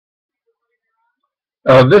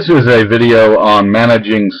This is a video on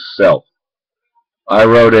managing self. I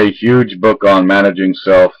wrote a huge book on managing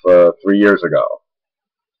self 3 years ago,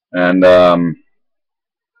 and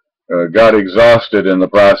got exhausted in the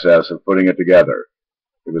process of putting it together.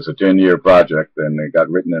 It was a 10-year project, and it got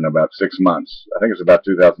written in about 6 months. I think it's about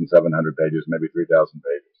 2,700 pages, maybe 3,000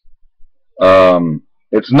 pages.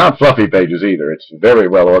 It's not fluffy pages either. It's very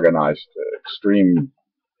well organized, extremely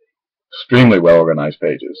well organized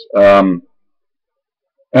pages.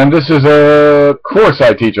 And this is a course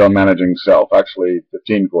I teach on managing self, actually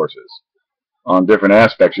 15 courses on different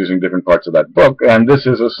aspects using different parts of that book, and this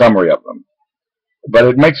is a summary of them. But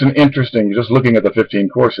it makes an interesting, just looking at the 15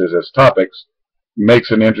 courses as topics,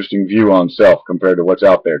 makes an interesting view on self compared to what's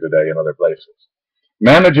out there today in other places.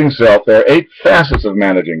 Managing self, there are 8 facets of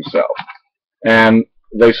managing self, and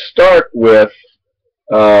they start with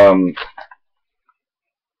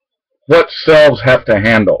what selves have to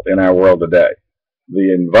handle in our world today.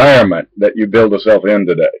 The environment that you build a self in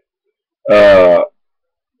today.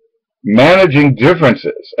 Managing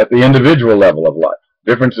differences at the individual level of life.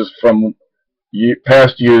 Differences from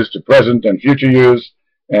past use to present and future use,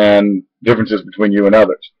 and differences between you and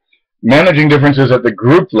others. Managing differences at the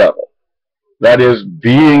group level. That is,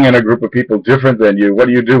 being in a group of people different than you. What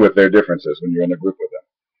do you do with their differences when you're in a group with them?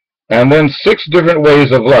 And then 6 different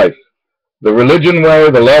ways of life. The religion way,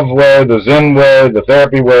 the love way, the Zen way, the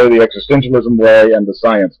therapy way, the existentialism way, and the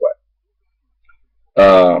science way.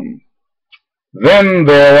 Then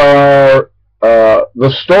there are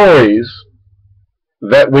the stories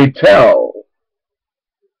that we tell,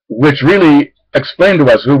 which really explain to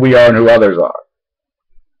us who we are and who others are.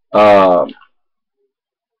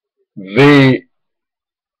 The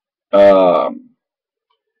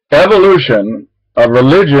evolution of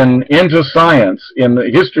religion into science in the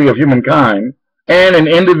history of humankind and in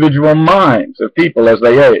individual minds of people as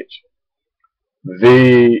they age.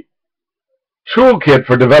 The toolkit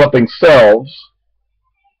for developing selves,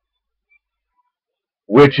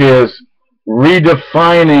 which is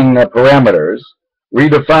redefining parameters,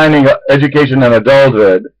 redefining education and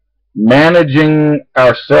adulthood, managing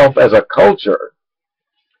ourself as a culture,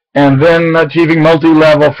 and then achieving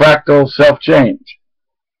multi-level fractal self-change.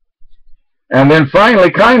 And then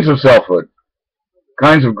finally, kinds of selfhood,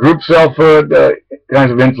 kinds of group selfhood,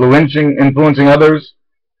 kinds of influencing others,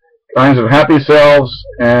 kinds of happy selves,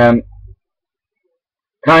 and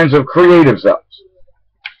kinds of creative selves.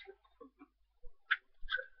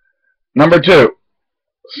 Number 2,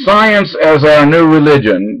 science as our new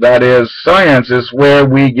religion. That is, science is where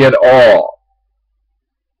we get awe.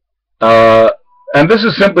 And this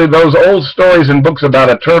is simply those old stories and books about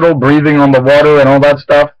a turtle breathing on the water and all that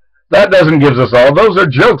stuff. That doesn't give us all. Those are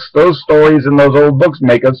jokes. Those stories in those old books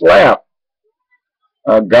make us laugh.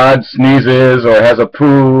 God sneezes or has a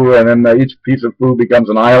poo, and then each piece of poo becomes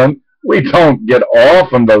an island. We don't get awe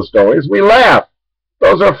from those stories. We laugh.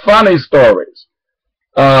 Those are funny stories.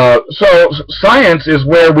 So science is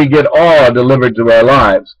where we get awe delivered to our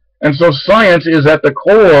lives. And so science is at the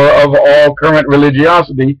core of all current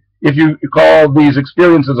religiosity, if you call these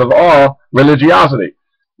experiences of awe religiosity.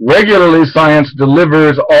 Regularly, science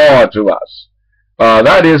delivers awe to us.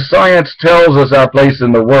 That is, science tells us our place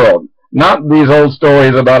in the world, not these old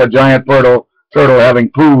stories about a giant turtle having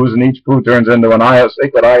poos and each poo turns into a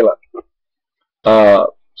sacred island.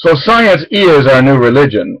 So science is our new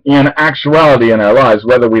religion in actuality in our lives,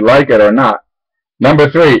 whether we like it or not. Number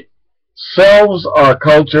 3, selves are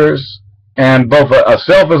cultures, and both a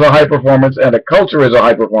self is a high performance and a culture is a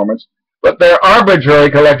high performance, but they're arbitrary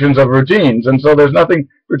collections of routines, and so there's nothing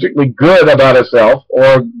particularly good about a self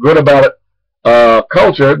or good about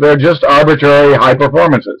culture. They're just arbitrary high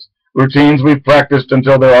performances. Routines we've practiced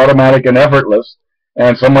until they're automatic and effortless,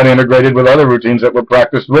 and somewhat integrated with other routines that were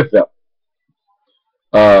practiced with them.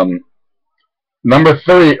 Number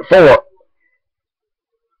 4,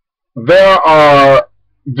 there are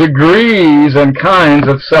degrees and kinds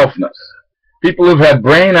of selfness. People who've had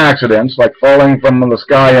brain accidents, like falling from the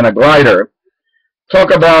sky in a glider,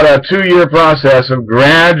 talk about a 2-year process of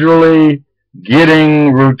gradually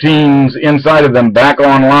getting routines inside of them back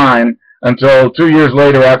online until 2 years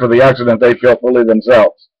later after the accident they feel fully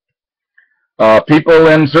themselves. People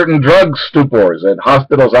in certain drug stupors at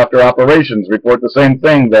hospitals after operations report the same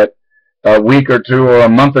thing, that a week or 2 or a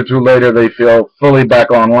month or 2 later they feel fully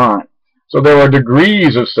back online. So there are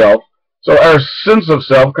degrees of self. So our sense of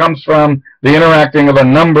self comes from the interacting of a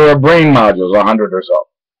number of brain modules, 100 or so.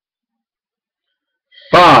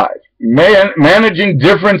 5, managing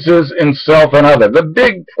differences in self and other. The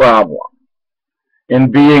big problem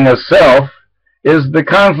in being a self is the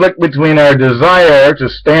conflict between our desire to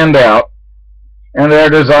stand out and their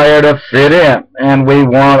desire to fit in. And we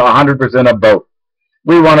want 100% of both.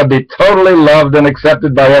 We want to be totally loved and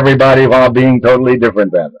accepted by everybody while being totally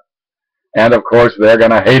different than them. And of course, they're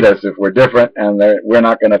going to hate us if we're different, and we're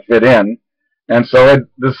not going to fit in. And so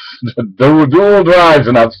this dual drives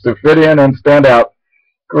in us to fit in and stand out,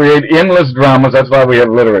 create endless dramas. That's why we have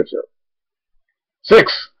literature.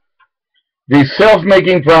 6, the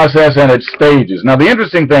self-making process and its stages. Now, the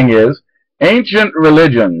interesting thing is, ancient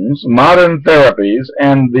religions, modern therapies,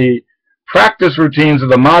 and the practice routines of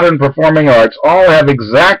the modern performing arts all have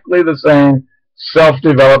exactly the same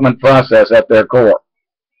self-development process at their core.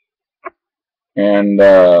 And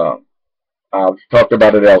I've talked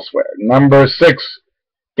about it elsewhere. Number 6,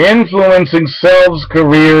 influencing selves,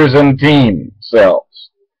 careers, and team selves.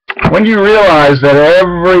 When you realize that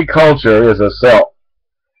every culture is a self,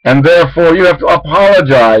 and therefore you have to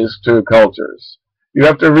apologize to cultures, you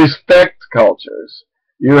have to respect cultures,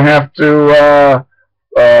 you have to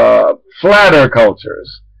flatter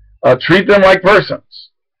cultures, treat them like persons.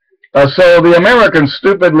 So the Americans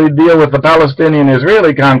stupidly deal with the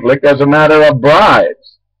Palestinian-Israeli conflict as a matter of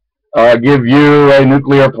bribes. Give you a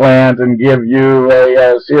nuclear plant and give you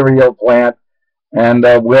a cereal plant, and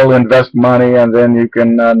we'll invest money, and then you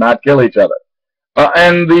can not kill each other.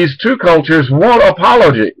 And these two cultures want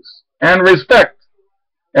apologies and respect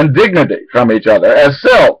and dignity from each other as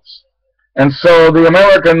selves. And so the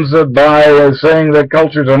Americans, by saying that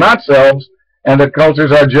cultures are not selves and that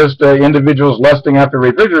cultures are just individuals lusting after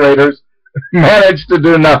refrigerators, managed to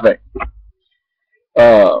do nothing.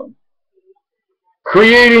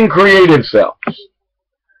 Creating creative selves.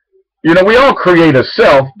 You know, we all create a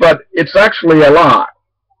self, but it's actually a lie.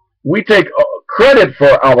 We take credit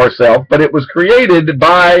for ourselves, but it was created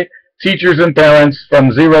by teachers and parents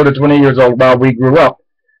from 0 to 20 years old while we grew up.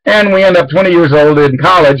 And we end up 20 years old in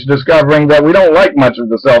college discovering that we don't like much of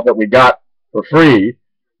the self that we got for free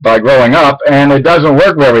by growing up, and it doesn't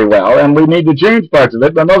work very well, and we need to change parts of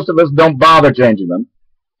it, but most of us don't bother changing them.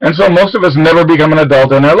 And so most of us never become an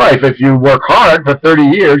adult in their life. If you work hard for 30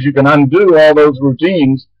 years, you can undo all those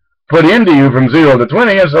routines put into you from 0 to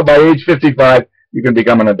 20, and so by age 55, you can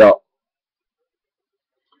become an adult.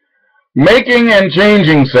 Making and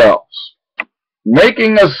changing selves.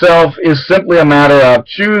 Making a self is simply a matter of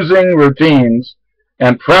choosing routines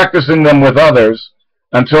and practicing them with others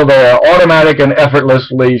until they are automatic and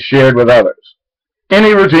effortlessly shared with others.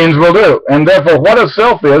 Any routines will do, and therefore what a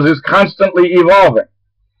self is constantly evolving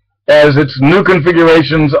as its new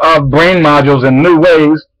configurations of brain modules in new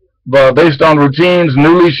ways based on routines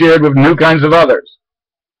newly shared with new kinds of others.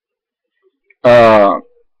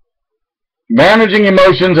 Managing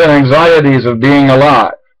emotions and anxieties of being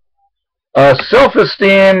alive.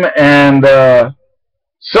 Self-esteem and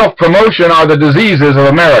self-promotion are the diseases of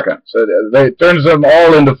Americans. It turns them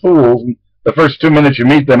all into fools. The first 2 minutes you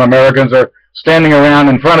meet them, Americans are standing around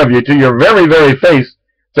in front of you to your very, very face,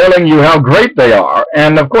 telling you how great they are.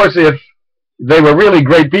 And of course, if they were really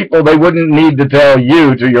great people, they wouldn't need to tell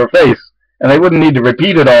you to your face, and they wouldn't need to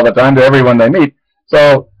repeat it all the time to everyone they meet.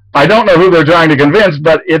 So I don't know who they're trying to convince,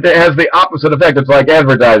 but it has the opposite effect. It's like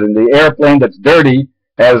advertising. The airplane that's dirty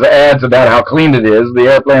has ads about how clean it is.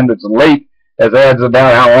 The airplane that's late has ads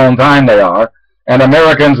about how on time they are. And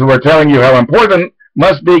Americans who are telling you how important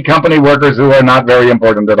must be company workers who are not very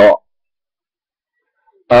important at all.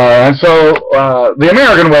 And so the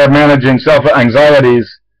American way of managing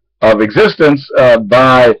self-anxieties of existence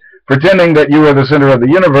by pretending that you are the center of the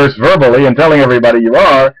universe verbally and telling everybody you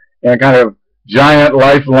are in a kind of giant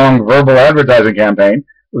lifelong verbal advertising campaign,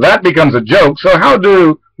 that becomes a joke. So how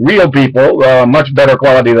do real people, much better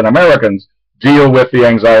quality than Americans, deal with the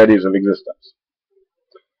anxieties of existence?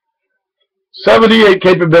 78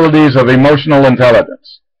 capabilities of emotional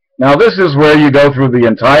intelligence. Now this is where you go through the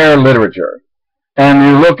entire literature and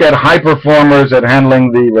you look at high performers at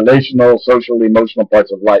handling the relational, social, emotional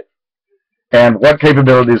parts of life and what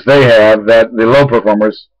capabilities they have that the low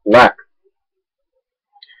performers lack.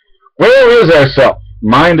 Where is our self?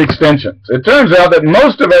 Mind extensions. It turns out that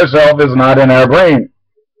most of our self is not in our brain,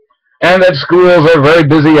 and that schools are very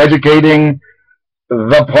busy educating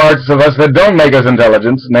the parts of us that don't make us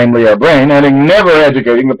intelligent, namely our brain, and never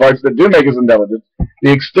educating the parts that do make us intelligent,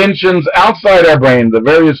 the extensions outside our brain, the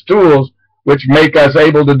various tools which make us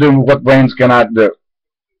able to do what brains cannot do.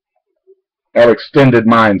 Our extended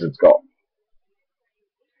minds, it's called.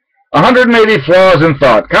 180 flaws in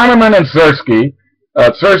thought. Kahneman and Tversky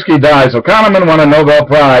died, so Kahneman won a Nobel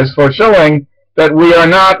Prize for showing that we are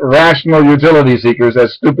not rational utility seekers,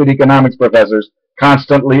 as stupid economics professors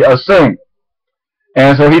constantly assume.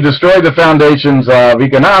 And so he destroyed the foundations of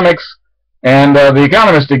economics, and the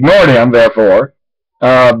economists ignored him, therefore,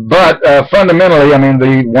 But fundamentally, I mean,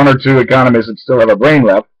 the one or two economists that still have a brain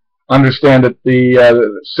left understand that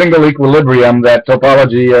the single equilibrium that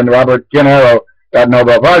topology and Robert Kinarrow got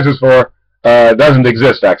Nobel Prizes for doesn't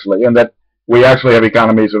exist, actually, and that we actually have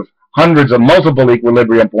economies of hundreds of multiple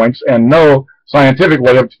equilibrium points and no scientific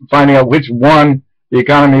way of finding out which one the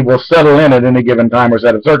economy will settle in at any given time or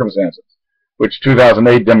set of circumstances, which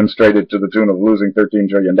 2008 demonstrated to the tune of losing $13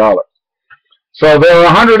 trillion. So there are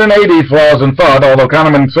 180 flaws in thought, although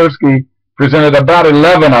Kahneman and Tversky presented about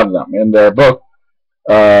 11 of them in their book.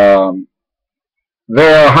 There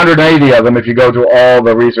are 180 of them if you go to all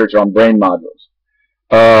the research on brain modules.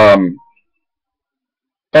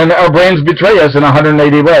 And our brains betray us in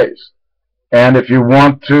 180 ways. And if you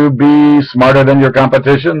want to be smarter than your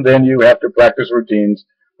competition, then you have to practice routines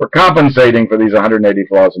for compensating for these 180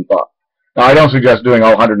 flaws in thought. Now, I don't suggest doing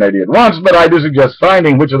all 180 at once, but I do suggest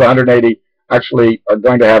finding which of the 180 actually are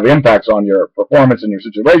going to have impacts on your performance in your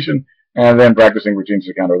situation, and then practicing routines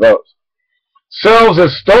to counter those. Selves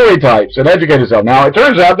as story types and educate yourself. Now, it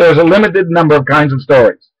turns out there's a limited number of kinds of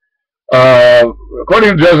stories.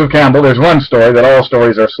 According to Joseph Campbell, there's one story that all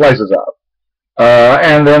stories are slices of.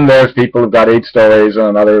 And then there's people who've got 8 stories and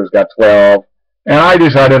another who's got 12. And I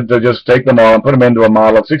decided to just take them all and put them into a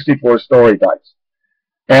model of 64 story types.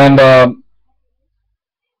 And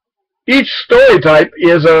each story type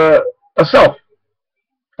is a self,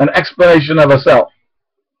 an explanation of a self.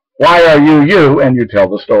 Why are you you? And you tell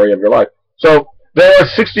the story of your life. So there are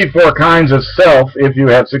 64 kinds of self if you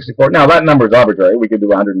have 64. Now, that number is arbitrary. We could do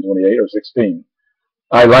 128 or 16.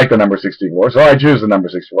 I like the number 64, so I choose the number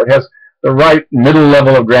 64. It has the right middle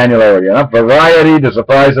level of granularity, enough variety to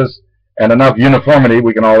surprise us, and enough uniformity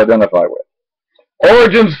we can all identify with.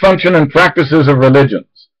 Origins, function, and practices of religions.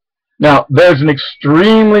 Now, there's an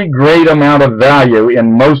extremely great amount of value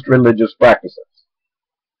in most religious practices.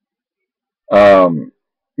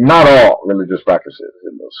 Not all religious practices.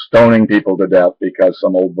 Stoning people to death because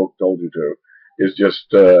some old book told you to is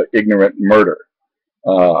just ignorant murder.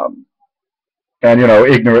 And, you know,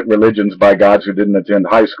 ignorant religions by gods who didn't attend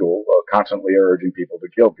high school constantly are urging people to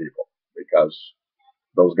kill people because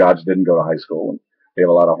those gods didn't go to high school and they have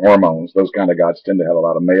a lot of hormones. Those kind of gods tend to have a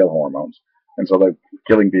lot of male hormones. And so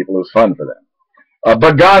killing people is fun for them.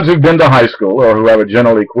 But gods who've been to high school or who have a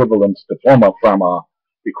general equivalence diploma from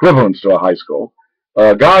equivalence to a high school,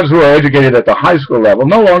 gods who are educated at the high school level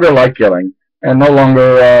no longer like killing and no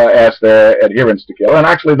longer ask their adherents to kill. And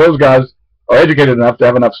actually those guys are educated enough to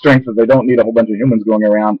have enough strength that they don't need a whole bunch of humans going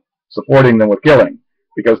around supporting them with killing,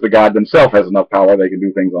 because the god themselves has enough power they can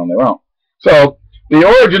do things on their own. So the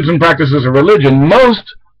origins and practices of religion, most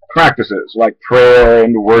practices like prayer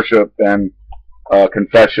and worship and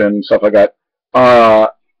confession, stuff like that,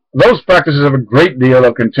 those practices have a great deal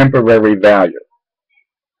of contemporary value.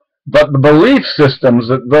 But the belief systems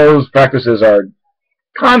that those practices are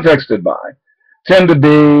contexted by tend to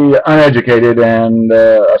be uneducated and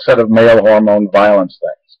a set of male hormone violence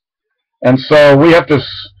things. And so we have to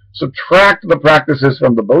subtract the practices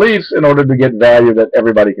from the beliefs in order to get value that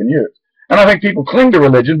everybody can use. And I think people cling to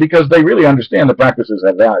religion because they really understand the practices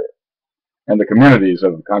have value. And the communities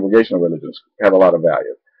of congregational religions have a lot of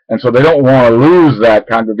value. And so they don't want to lose that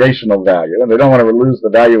congregational value, and they don't want to lose the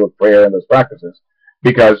value of prayer and those practices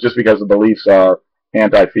just because the beliefs are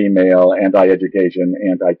anti-female, anti-education,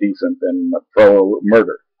 anti-decent, and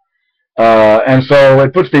pro-murder. And so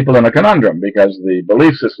it puts people in a conundrum because the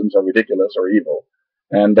belief systems are ridiculous or evil,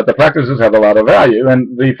 but the practices have a lot of value.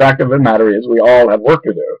 And the fact of the matter is we all have work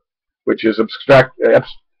to do, which is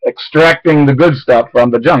extracting the good stuff from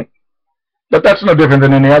the junk. But that's no different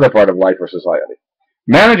than any other part of life or society.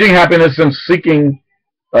 Managing happiness and seeking,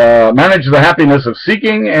 manage the happiness of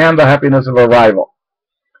seeking and the happiness of arrival.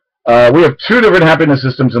 We have 2 different happiness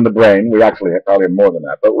systems in the brain. We actually probably have more than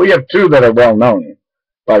that, but we have 2 that are well known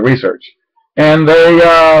by research. And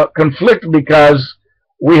they conflict because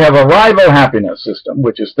we have a rival happiness system,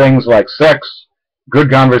 which is things like sex,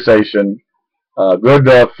 good conversation, good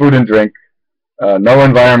food and drink, no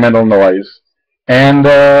environmental noise, and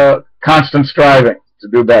constant striving to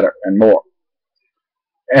do better and more.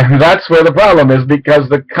 And that's where the problem is, because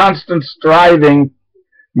the constant striving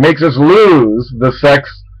makes us lose the sex,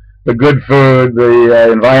 the good food,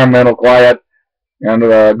 the environmental quiet, and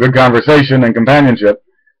good conversation and companionship,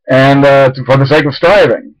 and for the sake of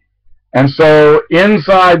striving. And so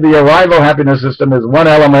inside the arrival happiness system is one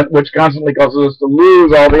element which constantly causes us to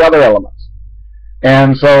lose all the other elements.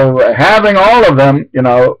 And so having all of them, you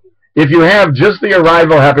know, if you have just the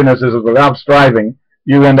arrival happinesses without striving,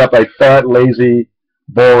 you end up a fat, lazy,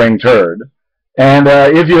 boring turd. And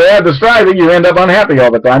if you add the striving, you end up unhappy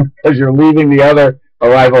all the time because you're leaving the other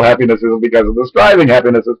arrival happiness is because of the striving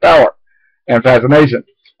happiness is power and fascination.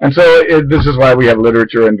 And so this is why we have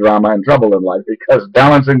literature and drama and trouble in life, because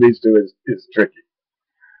balancing these two is tricky.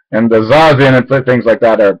 And the zazen and things like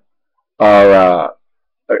that are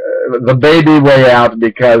the baby way out,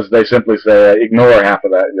 because they simply say ignore half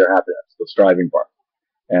of that, your happiness, the striving part,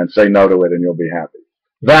 and say no to it and you'll be happy.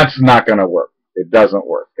 That's not going to work. It doesn't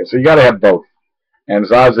work. And so you got to have both. And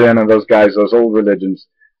zazen and those guys, those old religions,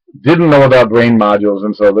 didn't know about brain modules,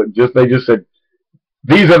 and so they just said,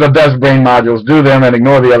 these are the best brain modules, do them and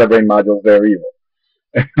ignore the other brain modules, they're evil.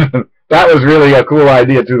 That was really a cool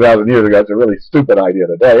idea 2,000 years ago. It's a really stupid idea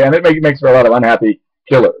today, and it makes for a lot of unhappy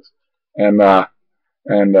killers. And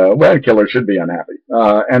well, killers should be unhappy.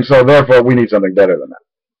 And so therefore we need something better than that.